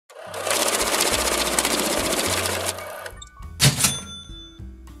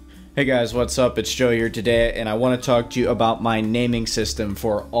Hey guys, what's up? It's Joe here today, and I want to talk to you about my naming system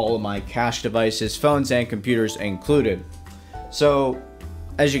for all of my cache devices, phones and computers included. So,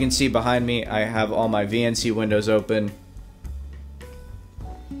 as you can see behind me, I have all my VNC windows open,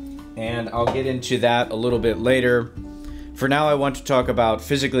 and I'll get into that a little bit later. For now, I want to talk about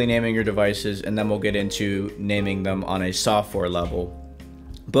physically naming your devices, and then we'll get into naming them on a software level.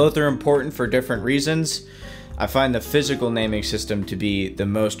 Both are important for different reasons. I find the physical naming system to be the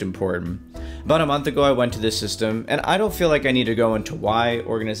most important. About a month ago, I went to this system, and I don't feel like I need to go into why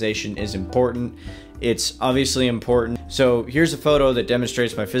organization is important. It's obviously important. So here's a photo that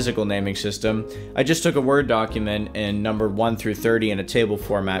demonstrates my physical naming system. I just took a Word document and numbered 1 through 30 in a table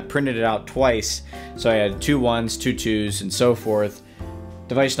format, printed it out twice. So I had 2 1s, 2 2s, and so forth.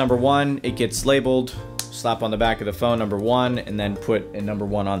 Device number 1, it gets labeled. Slap on the back of the phone number 1 and then put a number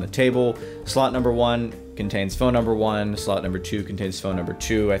 1 on the table. Slot number 1 contains phone number 1. Slot number 2 contains phone number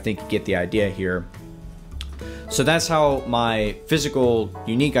 2. I think you get the idea here. So that's how my physical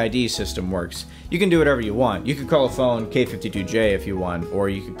unique ID system works. You can do whatever you want. You could call a phone K52J if you want, or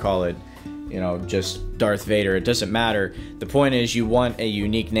you could call it, just Darth Vader. It doesn't matter. The point is you want a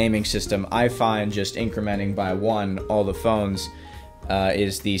unique naming system. I find just incrementing by 1 all the phones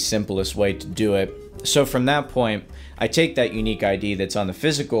is the simplest way to do it. So from that point, I take that unique ID that's on the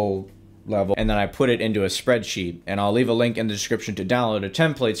physical level and then I put it into a spreadsheet, and I'll leave a link in the description to download a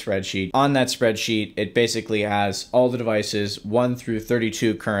template spreadsheet. On that spreadsheet, it basically has all the devices 1 through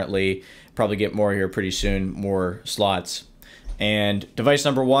 32 currently, probably get more here pretty soon, more slots. And device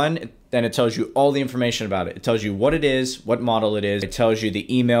number 1, then it tells you all the information about it. It tells you what it is, what model it is. It tells you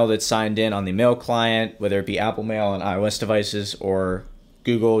the email that's signed in on the mail client, whether it be Apple Mail on iOS devices or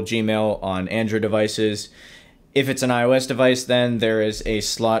Google Gmail on Android devices. If it's an iOS device, then there is a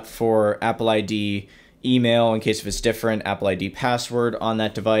slot for Apple ID email in case if it's different, Apple ID password on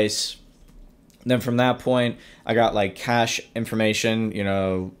that device. Then from that point, I got like cache information,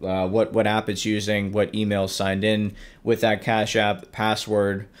 what app it's using, what email signed in with that cache app,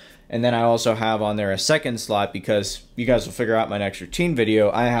 password. And then I also have on there a second slot, because you guys will figure out my next routine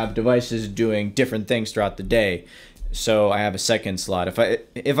video, I have devices doing different things throughout the day. So I have a second slot.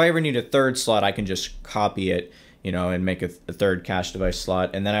 If I ever need a third slot, I can just copy it, and make a third cache device slot.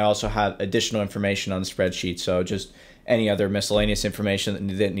 And then I also have additional information on the spreadsheet. So just any other miscellaneous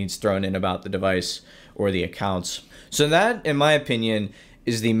information that needs thrown in about the device or the accounts. So that, in my opinion,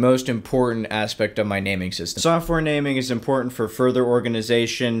 is the most important aspect of my naming system. Software naming is important for further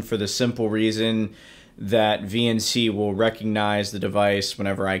organization for the simple reason that VNC will recognize the device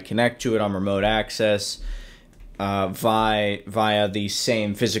whenever I connect to it on remote access via the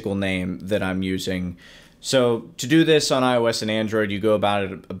same physical name that I'm using. So to do this on iOS and Android, you go about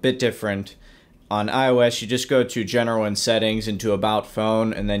it a bit different. On iOS, you just go to General and Settings into About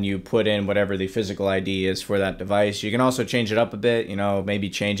Phone, and then you put in whatever the physical ID is for that device. You can also change it up a bit, maybe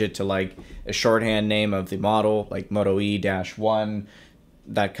change it to like a shorthand name of the model, like Moto E-1,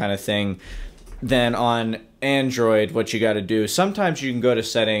 that kind of thing. Then on Android, what you got to do, sometimes you can go to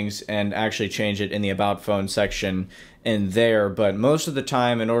settings and actually change it in the About Phone section in there, but most of the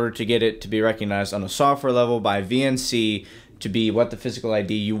time, in order to get it to be recognized on a software level by VNC to be what the physical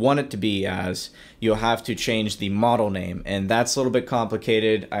ID you want it to be as, you'll have to change the model name, and that's a little bit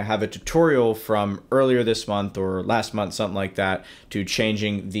complicated. I have a tutorial from earlier this month or last month, something like that, to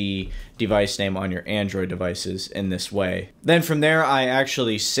changing the device name on your Android devices in this way. Then from there, I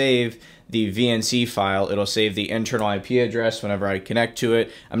actually save the VNC file. It'll save the internal IP address whenever I connect to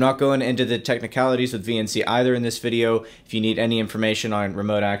it. I'm not going into the technicalities with VNC either in this video. If you need any information on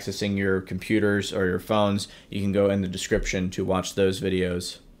remote accessing your computers or your phones, you can go in the description to watch those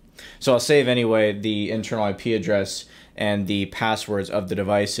videos. So I'll save anyway the internal IP address and the passwords of the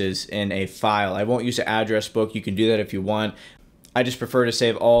devices in a file. I won't use an address book. You can do that if you want. I just prefer to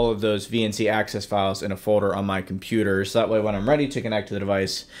save all of those VNC access files in a folder on my computer, so that way when I'm ready to connect to the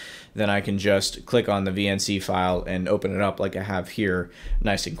device, then I can just click on the VNC file and open it up like I have here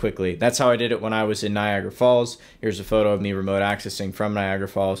nice and quickly. That's how I did it when I was in Niagara Falls. Here's a photo of me remote accessing from Niagara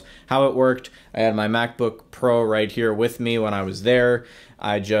Falls. How it worked, I had my MacBook Pro right here with me when I was there.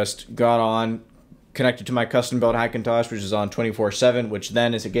 I just got on, connected to my custom built Hackintosh, which is on 24/7, which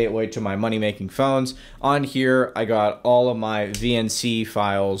then is a gateway to my money-making phones. On here, I got all of my VNC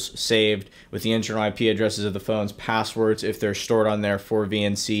files saved with the internal IP addresses of the phones, passwords. If they're stored on there for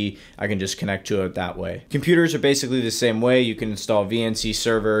VNC, I can just connect to it that way. Computers are basically the same way. You can install VNC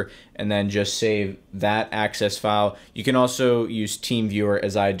server and then just save that access file. You can also use TeamViewer,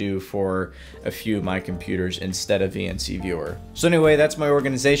 as I do for a few of my computers, instead of VNC Viewer. So anyway, that's my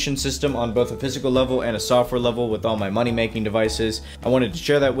organization system on both a physical level and a software level with all my money-making devices. I wanted to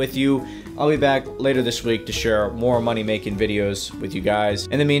share that with you. I'll be back later this week to share more money-making videos with you guys.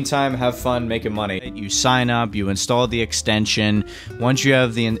 In the meantime, have fun making money. You sign up, you install the extension. Once you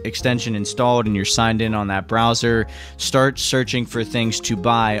have the extension installed and you're signed in on that browser, start searching for things to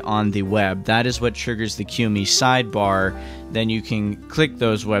buy on the web. That is what triggers the QME sidebar. Then you can click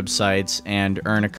those websites and earn a